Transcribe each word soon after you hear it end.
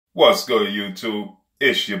What's good, YouTube?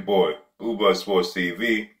 It's your boy, Blue Blood Sports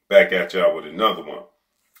TV, back at y'all with another one.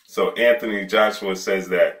 So Anthony Joshua says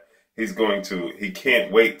that he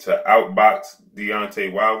can't wait to outbox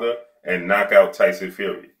Deontay Wilder and knock out Tyson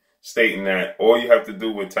Fury, stating that all you have to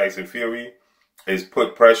do with Tyson Fury is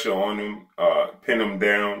put pressure on him, pin him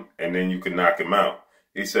down, and then you can knock him out.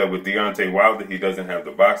 He said with Deontay Wilder, he doesn't have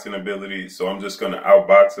the boxing ability, so I'm just going to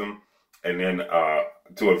outbox him and then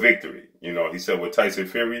to a victory. You know, he said with Tyson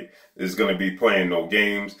Fury, it's going to be playing no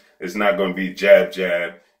games. It's not going to be jab,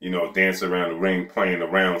 jab, dance around the ring, playing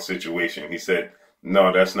around situation. He said,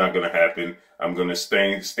 no, that's not going to happen. I'm going to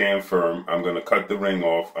stand firm. I'm going to cut the ring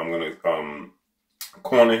off. I'm going to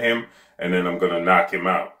corner him, and then I'm going to knock him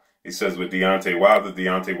out. He says with Deontay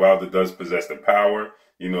Wilder does possess the power,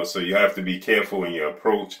 so you have to be careful in your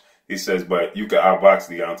approach. He says, but you can outbox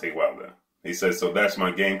Deontay Wilder. He says, so that's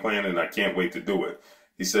my game plan, and I can't wait to do it.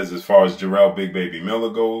 He says, as far as Jarrell Big Baby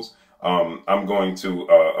Miller goes, I'm going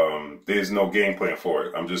to, there's no game plan for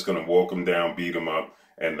it. I'm just going to walk him down, beat him up,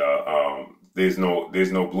 and there's no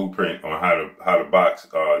blueprint on how to box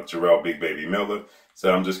Jarrell Big Baby Miller.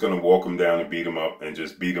 So I'm just going to walk him down and beat him up and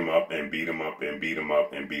just beat him up and beat him up and beat him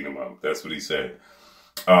up and beat him up. That's what he said.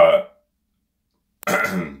 I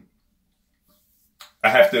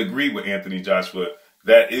have to agree with Anthony Joshua.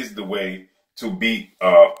 That is the way to beat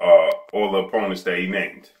all the opponents that he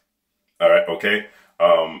named. All right, okay?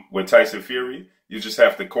 With Tyson Fury, you just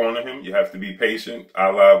have to corner him. You have to be patient. I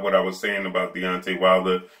love what I was saying about Deontay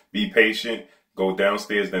Wilder. Be patient. Go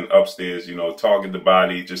downstairs, then upstairs. Target the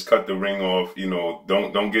body. Just cut the ring off.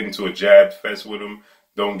 Don't get into a jab fest with him.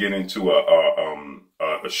 Don't get into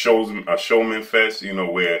a showman fest.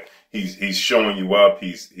 Where he's showing you up.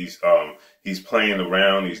 He's playing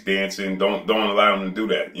around. He's dancing. Don't allow him to do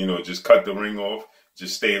that. Just cut the ring off.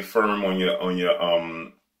 Just stay firm on your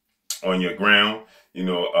ground.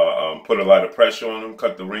 Put a lot of pressure on him.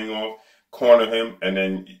 Cut the ring off. Corner him, and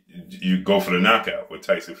then you go for the knockout with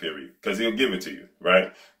Tyson Fury because he'll give it to you,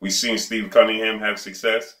 right? We've seen Steve Cunningham have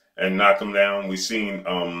success and knock him down. We've seen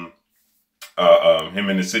him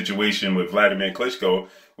in a situation with Vladimir Klitschko,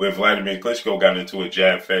 where Vladimir Klitschko got into a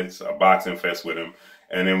jab fest, a boxing fest with him,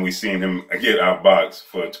 and then we've seen him get outboxed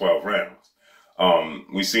for 12 rounds.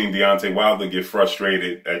 We've seen Deontay Wilder get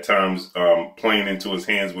frustrated at times playing into his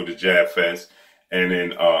hands with a jab fest. And then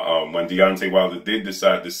when Deontay Wilder did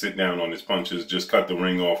decide to sit down on his punches, just cut the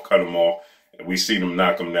ring off, cut him off, we seen him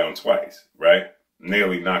knock him down twice, right?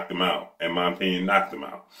 Nearly knocked him out. In my opinion, knocked him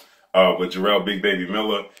out. With Jarrell Big Baby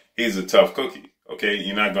Miller, he's a tough cookie, okay?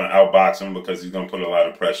 You're not going to outbox him because he's going to put a lot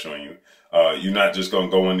of pressure on you. You're not just going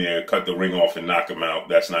to go in there, cut the ring off, and knock him out.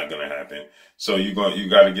 That's not going to happen. So you got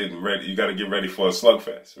to get ready. You got to get ready for a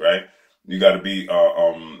slugfest, right? You got to be,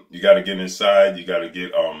 you got to get inside. You got to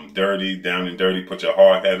get dirty, down and dirty. Put your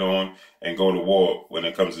hard hat on and go to war when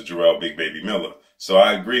it comes to Jarrell Big Baby Miller. So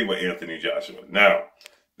I agree with Anthony Joshua. Now,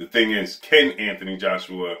 the thing is, can Anthony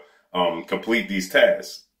Joshua complete these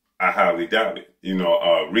tasks? I highly doubt it.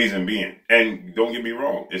 Reason being, and don't get me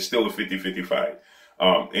wrong, it's still a 50-50 fight.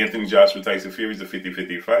 Anthony Joshua Tyson Fury is a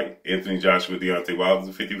 50-50 fight. Anthony Joshua Deontay Wilder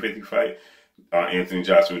is a 50-50 fight. Anthony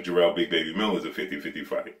Joshua Jarrell Big Baby Miller is a 50-50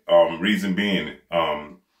 fight. Reason being,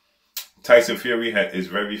 Tyson Fury is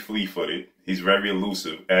very flea-footed. He's very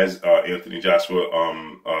elusive, as Anthony Joshua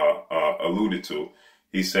alluded to.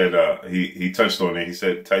 He said he touched on it. He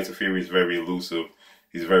said Tyson Fury is very elusive.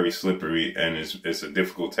 He's very slippery, and it's a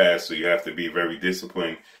difficult task. So you have to be very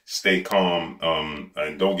disciplined, stay calm,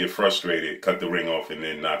 and don't get frustrated. Cut the ring off and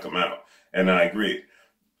then knock him out. And I agree.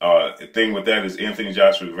 The thing with that is Anthony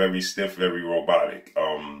Joshua is very stiff, very robotic.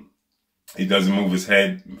 He doesn't move his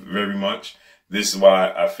head very much. This is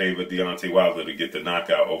why I favor Deontay Wilder to get the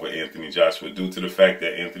knockout over Anthony Joshua, due to the fact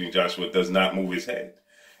that Anthony Joshua does not move his head.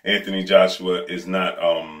 Anthony Joshua is not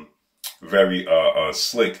very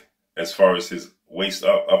slick as far as his waist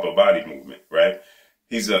upper body movement, right?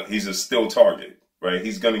 He's a still target, right?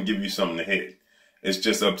 He's gonna give you something to hit. It's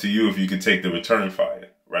just up to you if you can take the return fire,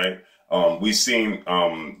 right? We've seen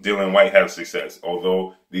Dillian Whyte have success.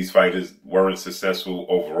 Although these fighters weren't successful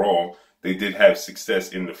overall, they did have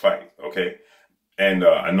success in the fight, okay? And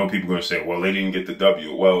I know people are going to say, well, they didn't get the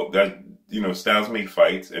W. Well, that, styles make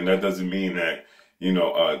fights, and that doesn't mean that,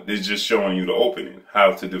 they're just showing you the opening,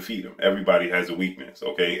 how to defeat him. Everybody has a weakness,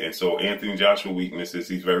 okay? And so Anthony Joshua's weakness is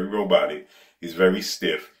he's very robotic. He's very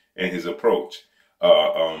stiff in his approach.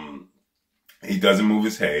 He doesn't move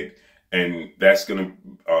his head. And that's going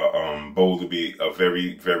to bold to be a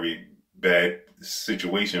very, very bad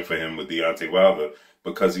situation for him with Deontay Wilder,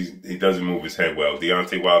 because he doesn't move his head well.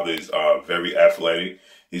 Deontay Wilder is very athletic.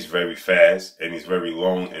 He's very fast and he's very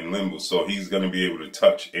long and limber. So he's going to be able to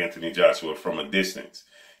touch Anthony Joshua from a distance.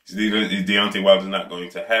 Deontay Wilder's not going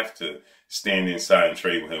to have to stand inside and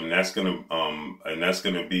trade with him. And that's going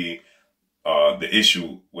to be the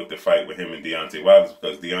issue with the fight with him and Deontay Wilder,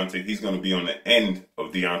 because he's going to be on the end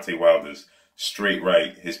of Deontay Wilder's straight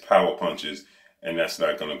right, his power punches, and that's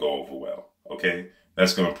not going to go over well. Okay,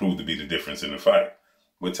 that's going to prove to be the difference in the fight.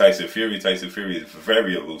 With Tyson Fury is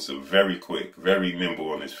very elusive, very quick, very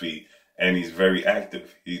nimble on his feet, and he's very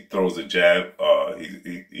active. He throws a jab,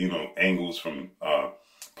 angles from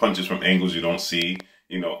punches from angles you don't see,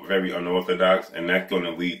 very unorthodox, and that's going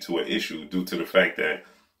to lead to an issue due to the fact that,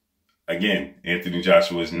 again, Anthony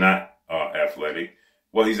Joshua is not athletic.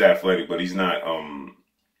 Well, he's athletic, but he's not.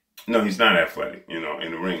 No, he's not athletic. In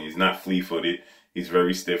the ring, he's not fleet-footed. He's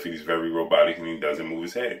very stiff. He's very robotic, and he doesn't move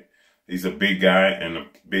his head. He's a big guy and a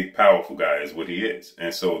big, powerful guy is what he is.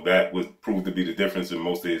 And so that would prove to be the difference in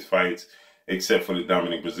most of his fights, except for the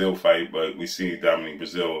Dominic Breazeale fight. But we see Dominic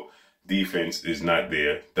Breazeale defense is not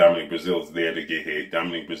there. Dominic Breazeale's there to get hit.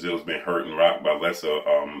 Dominic Breazeale's been hurt and rocked by lesser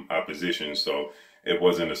opposition. So it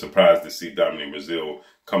wasn't a surprise to see Dominic Breazeale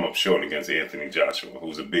come up short against Anthony Joshua,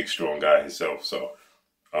 who's a big, strong guy himself. So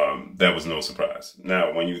that was no surprise.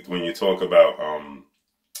 Now, when you talk about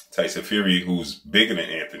Tyson Fury, who's bigger than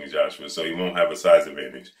Anthony Joshua, so he won't have a size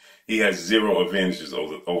advantage. He has 0 advantages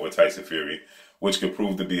over Tyson Fury, which could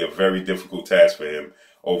prove to be a very difficult task for him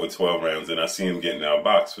over 12 rounds, and I see him getting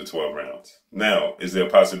outboxed for 12 rounds. Now, is there a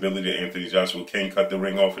possibility that Anthony Joshua can cut the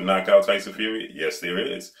ring off and knock out Tyson Fury? Yes, there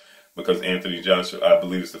is, because Anthony Joshua, I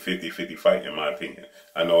believe it's a 50-50 fight, in my opinion.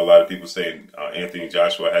 I know a lot of people say Anthony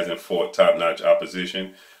Joshua hasn't fought top-notch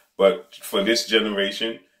opposition, but for this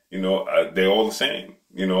generation, they're all the same.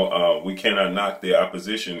 We cannot knock their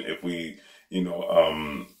opposition if we,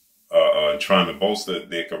 trying to bolster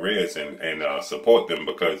their careers and support them,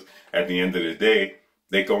 because at the end of the day,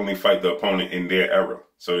 they can only fight the opponent in their era.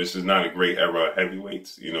 So this is not a great era of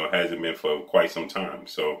heavyweights. It hasn't been for quite some time.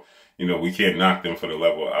 So, we can't knock them for the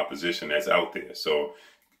level of opposition that's out there. So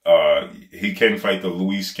he can fight the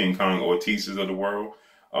Luis King Kong Ortizes of the world,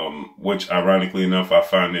 which ironically enough, I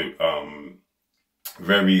find it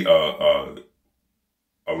very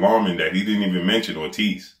alarming that he didn't even mention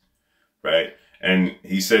Ortiz, right? And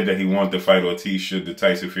he said that he wanted to fight Ortiz should the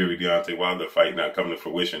Tyson Fury Deontay Wilder fight not come to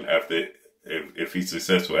fruition if he's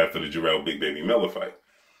successful after the Jarrell Big Baby Miller fight.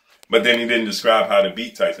 But then he didn't describe how to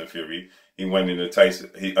beat Tyson Fury. He went into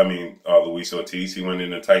Luis Ortiz. He went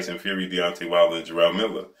into Tyson Fury, Deontay Wilder, and Jarrell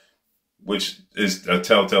Miller, which is a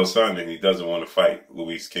telltale sign that he doesn't want to fight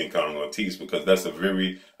Luis King Kong Ortiz, because that's a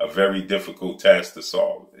very difficult task to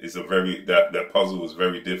solve. It's that puzzle is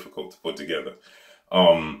very difficult to put together.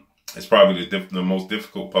 It's probably the most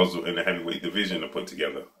difficult puzzle in the heavyweight division to put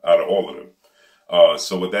together out of all of them.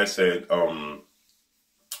 So with that said,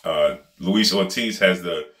 Luis Ortiz has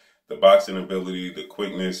the boxing ability, the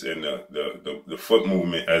quickness, and the foot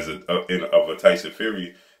movement of a Tyson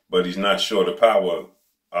Fury, but he's not sure the power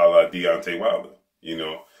a la Deontay Wilder,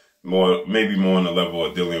 maybe more on the level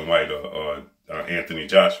of Dillian White or Anthony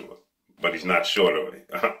Joshua, but he's not short of it.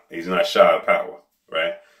 He's not shy of power,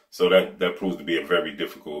 right? So that proves to be a very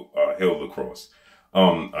difficult hill to cross,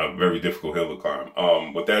 a very difficult hill to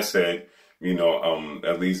climb. With that said,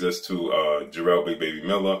 that leads us to Jarrell Big Baby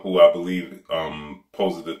Miller, who I believe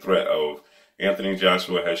poses the threat of Anthony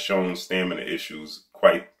Joshua. Has shown stamina issues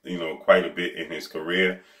quite a bit in his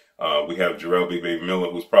career. We have Jarrell Big Baby Miller,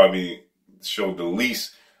 who's probably showed the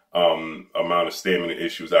least amount of stamina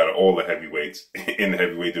issues out of all the heavyweights in the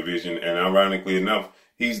heavyweight division. And ironically enough,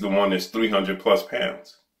 he's the one that's 300 plus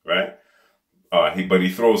pounds, right? But he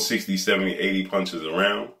throws 60, 70, 80 punches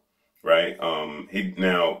around, right?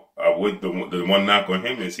 The one knock on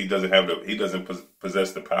him is he doesn't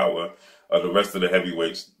possess the power of the rest of the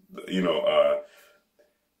heavyweights. He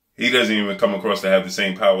doesn't even come across to have the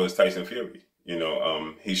same power as Tyson Fury.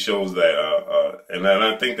 He shows that, and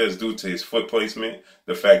I think that's due to his foot placement,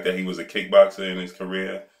 the fact that he was a kickboxer in his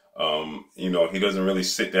career. He doesn't really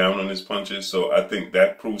sit down on his punches. So I think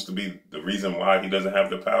that proves to be the reason why he doesn't have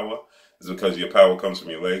the power, is because your power comes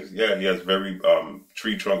from your legs. Yeah, he has very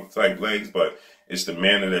tree trunk type legs, but it's the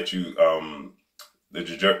manner that you,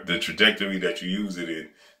 the trajectory that you use it in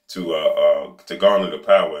to garner the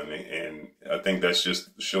power, and I think that's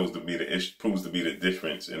just proves to be the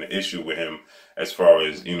difference and the issue with him, as far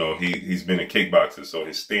as he's been a kickboxer, so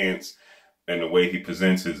his stance and the way he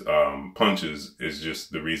presents his punches is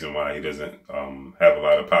just the reason why he doesn't have a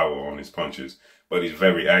lot of power on his punches. But he's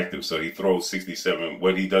very active, so he throws 67.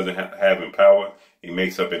 What he doesn't have in power, he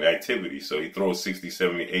makes up in activity. So he throws 60,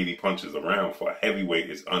 70, 80 punches around for a heavyweight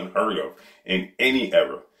is unheard of in any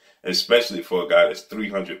era, especially for a guy that's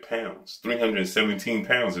 300 pounds, 317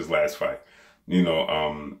 pounds his last fight. You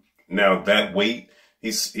know, now that weight,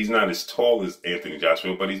 he's not as tall as Anthony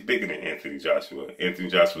Joshua, but he's bigger than Anthony Joshua. Anthony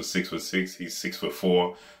Joshua's 6'6", he's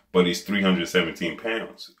 6'4", but he's 317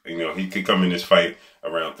 pounds. You know, he could come in this fight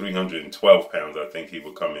around 312 pounds. I think he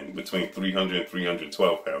would come in between 300 and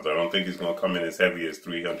 312 pounds. I don't think he's going to come in as heavy as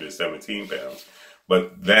 317 pounds.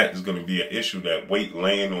 But that is going to be an issue, that weight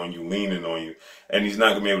laying on you, leaning on you. And he's not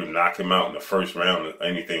going to be able to knock him out in the first round or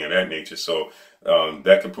anything of that nature. So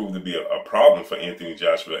that could prove to be a problem for Anthony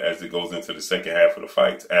Joshua as it goes into the second half of the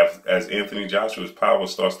fights. As Anthony Joshua's power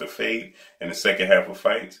starts to fade in the second half of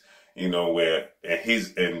fights, you know, where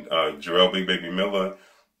he's in Jarrell Big Baby Miller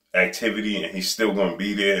activity and he's still going to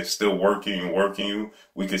be there and still working you,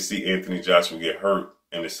 we could see Anthony Joshua get hurt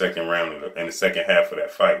in the second round, in the second half of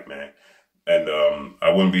that fight, man. And I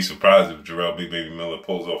wouldn't be surprised if Jarrell Big Baby Miller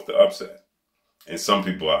pulls off the upset in some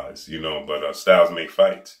people's eyes, you know, but styles make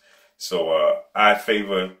fights. So I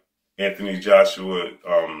favor Anthony Joshua.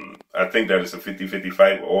 I think that it's a 50-50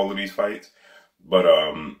 fight with all of these fights. But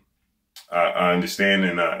I understand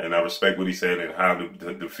and I respect what he said and how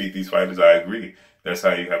to defeat these fighters. I agree. That's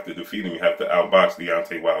how you have to defeat him. You have to outbox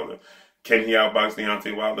Deontay Wilder. Can he outbox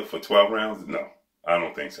Deontay Wilder for 12 rounds? No, I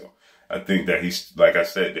don't think so. I think that he's, like I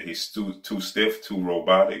said, that he's too stiff, too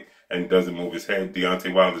robotic, and doesn't move his head.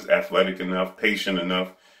 Deontay Wilder's athletic enough, patient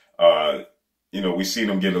enough. You know, we seen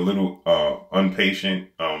him get a little impatient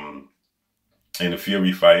in the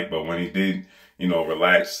Fury fight, but when he did, you know,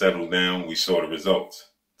 relax, settle down, we saw the results.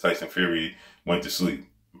 Tyson Fury went to sleep,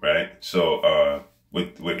 right? So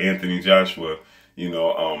with Anthony Joshua, you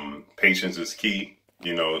know, patience is key,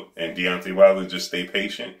 you know, and Deontay Wilder just stay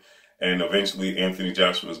patient. And eventually Anthony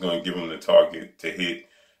Joshua is going to give him the target to hit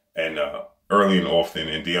and early and often,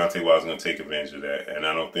 and Deontay Wilder's going to take advantage of that. And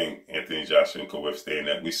I don't think Anthony Joshua could withstand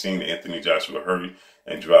that. We've seen Anthony Joshua hurt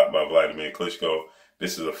and dropped by Vladimir Klitschko.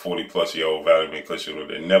 This is a 40-plus-year-old Vladimir Klitschko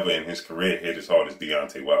that never in his career hit as hard as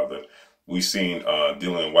Deontay Wilder. We've seen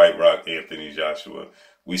Dylan White rock Anthony Joshua.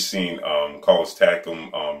 We've seen Carlos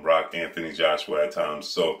Takam rock Anthony Joshua at times.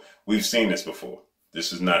 So we've seen this before.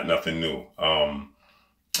 This is not nothing new.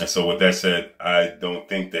 And so with that said, I don't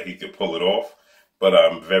think that he could pull it off. But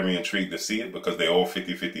I'm very intrigued to see it because they're all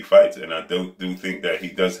 50-50 fights. And I do think that he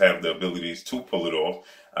does have the abilities to pull it off.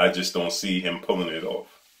 I just don't see him pulling it off,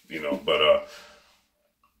 you know. But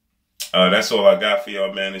that's all I got for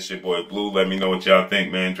y'all, man. It's your boy Blue. Let me know what y'all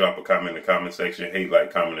think, man. Drop a comment in the comment section. Hey,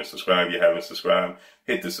 like, comment, and subscribe. If you haven't subscribed,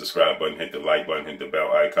 hit the subscribe button, hit the like button, hit the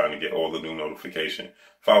bell icon to get all the new notification.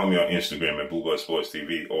 Follow me on Instagram at Blue Blood Sports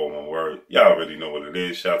TV, all one word. Y'all already know what it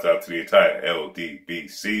is. Shouts out to the entire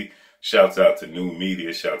LDBC. Shouts out to new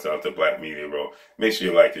media. Shouts out to Black Media Row. Make sure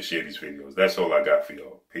you like and share these videos. That's all I got for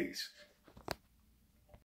y'all. Peace.